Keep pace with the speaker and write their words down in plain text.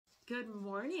Good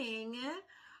morning.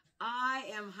 I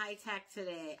am high tech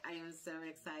today. I am so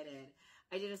excited.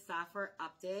 I did a software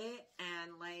update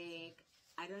and I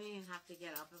don't even have to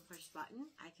get up and push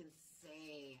button. I can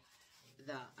say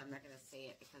I'm not going to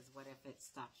say it because what if it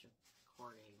stops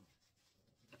recording?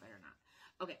 I better not.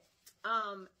 Okay.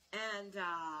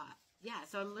 Yeah,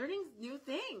 so I'm learning new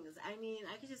things. I mean,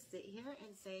 I could just sit here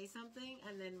and say something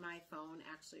and then my phone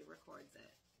actually records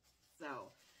it.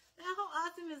 So, how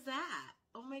awesome is that?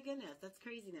 Oh my goodness, that's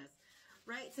craziness.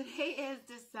 Right, today is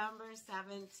December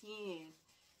 17th,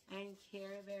 and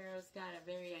Care Bear's got a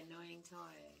very annoying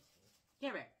toy.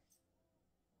 Care Bear.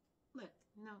 Look,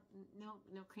 no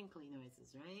crinkly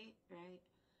noises, right? Right?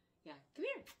 Yeah, come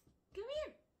here. Come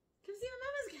here. Come see what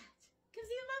Mama's got. Come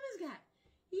see what Mama's got.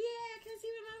 Yeah, come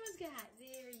see what Mama's got.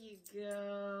 There you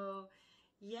go.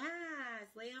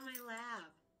 Yes, lay on my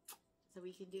lap. So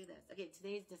we can do this. Okay,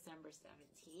 today's December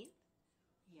 17th.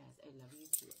 Yes, I love you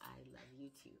too. I love you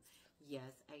too.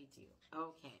 Yes, I do.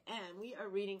 Okay, and we are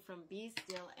reading from Be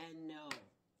Still and Know.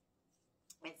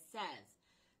 It says,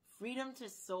 freedom to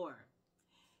soar.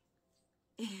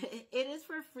 It is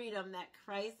for freedom that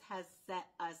Christ has set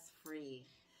us free.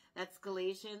 That's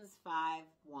Galatians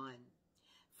 5:1.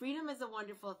 Freedom is a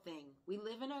wonderful thing. We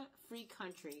live in a free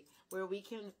country where we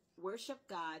can worship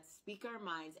God, speak our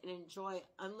minds, and enjoy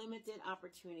unlimited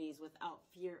opportunities without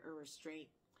fear or restraint.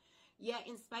 Yet,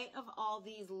 in spite of all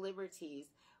these liberties,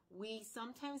 we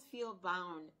sometimes feel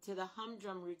bound to the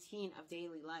humdrum routine of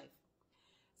daily life,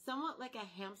 somewhat like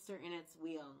a hamster in its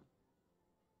wheel.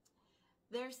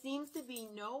 There seems to be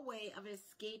no way of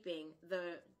escaping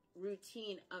the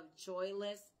routine of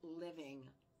joyless living.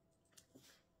 I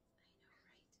know,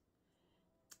 right?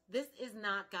 This is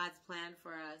not God's plan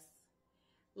for us.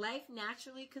 Life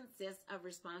naturally consists of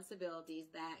responsibilities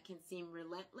that can seem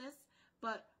relentless,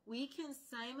 but we can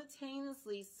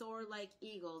simultaneously soar like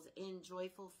eagles in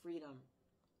joyful freedom.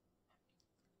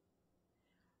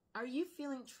 Are you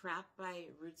feeling trapped by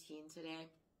routine today?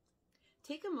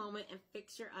 Take a moment and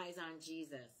fix your eyes on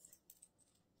Jesus.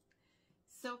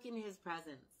 Soak in his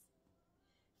presence.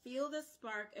 Feel the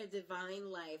spark of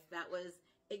divine life that was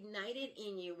ignited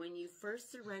in you when you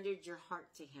first surrendered your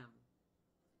heart to him.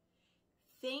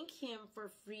 Thank him for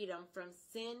freedom from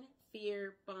sin,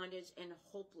 fear, bondage, and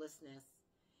hopelessness.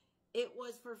 It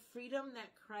was for freedom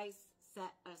that Christ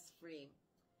set us free.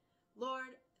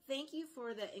 Lord, thank you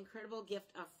for the incredible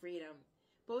gift of freedom,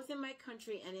 both in my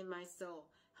country and in my soul.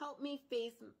 Help me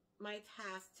face my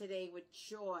task today with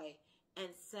joy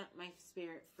and set my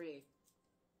spirit free.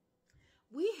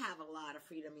 We have a lot of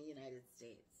freedom in the United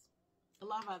States. A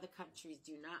lot of other countries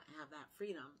do not have that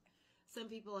freedom. Some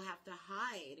people have to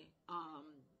hide,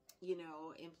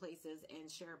 in places and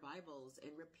share Bibles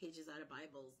and rip pages out of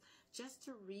Bibles just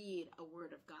to read a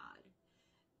word of God.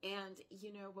 And,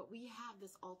 but we have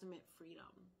this ultimate freedom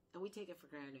and we take it for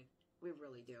granted. We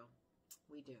really do.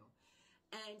 We do.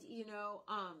 And,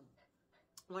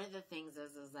 one of the things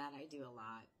is that I do a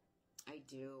lot. I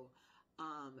do.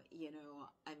 I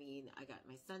got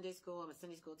my Sunday school. I'm a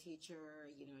Sunday school teacher.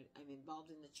 I'm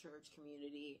involved in the church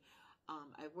community.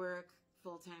 I work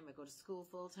full-time. I go to school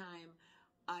full-time.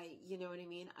 I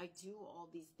do all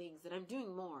these things and I'm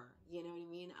doing more.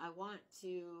 I want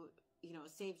to,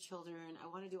 save children. I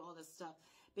want to do all this stuff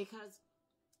because,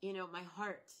 my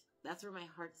heart, that's where my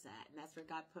heart's at. And that's where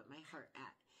God put my heart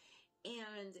at.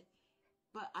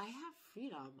 But I have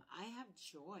freedom. I have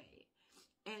joy.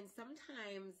 And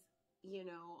sometimes,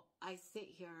 I sit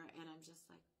here and I'm just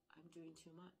like, I'm doing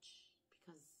too much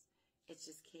because it's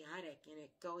just chaotic and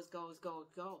it goes. And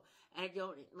I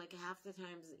don't, half the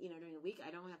times, during the week,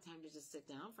 I don't have time to just sit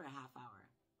down for a half hour.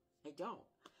 I don't.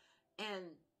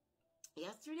 And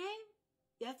yesterday,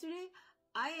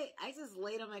 I just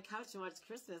laid on my couch and watched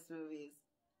Christmas movies.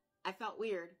 I felt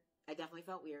weird. I definitely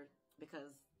felt weird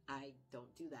because I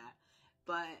don't do that.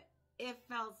 But it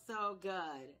felt so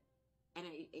good. And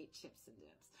I ate chips and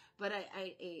dips. But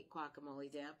I ate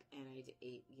guacamole dip and I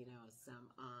ate,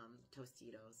 some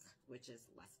Tostitos, which is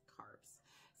less carbs.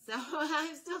 So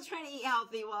I'm still trying to eat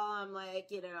healthy while I'm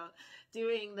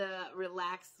doing the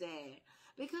relaxed day.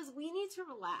 Because we need to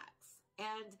relax.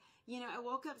 And, I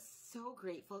woke up so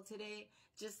grateful today,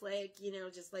 just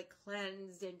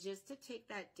cleansed and just to take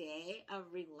that day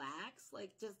of relax,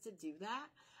 just to do that.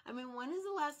 I mean, when is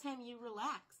the last time you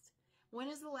relaxed? When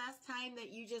is the last time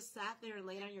that you just sat there and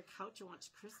laid on your couch and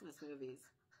watched Christmas movies?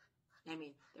 I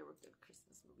mean, there were good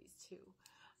Christmas movies too.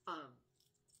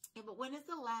 But when is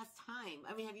the last time?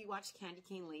 I mean, have you watched Candy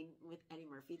Cane Lane with Eddie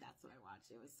Murphy? That's what I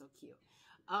watched. It was so cute.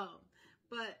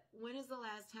 But when is the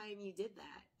last time you did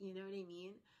that? You know what I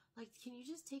mean? Can you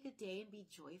just take a day and be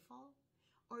joyful?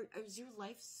 Or is your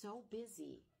life so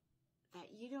busy that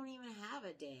you don't even have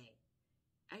a day?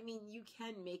 I mean, you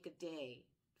can make a day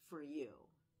for you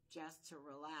just to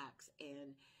relax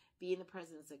and be in the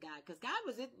presence of God. Because God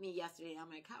was with me yesterday on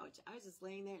my couch. I was just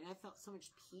laying there and I felt so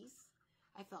much peace.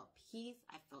 I felt peace.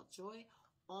 I felt joy.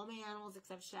 All my animals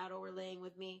except Shadow were laying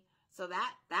with me. So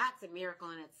that's a miracle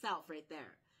in itself right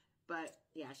there. But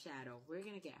yeah, Shadow, we're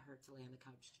going to get her to lay on the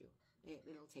couch too.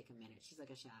 It'll take a minute. She's like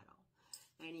a shadow.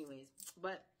 Anyways,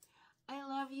 but I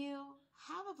love you.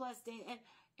 Have a blessed day.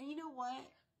 And you know what?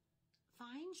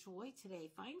 Find joy today.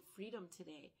 Find freedom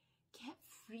today. Get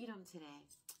freedom today.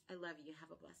 I love you.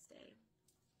 Have a blessed day.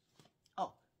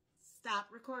 Oh, stop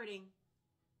recording.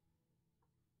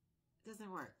 It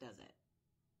doesn't work, does it?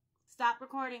 Stop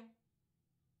recording.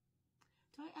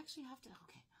 Do I actually have to?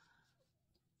 Okay.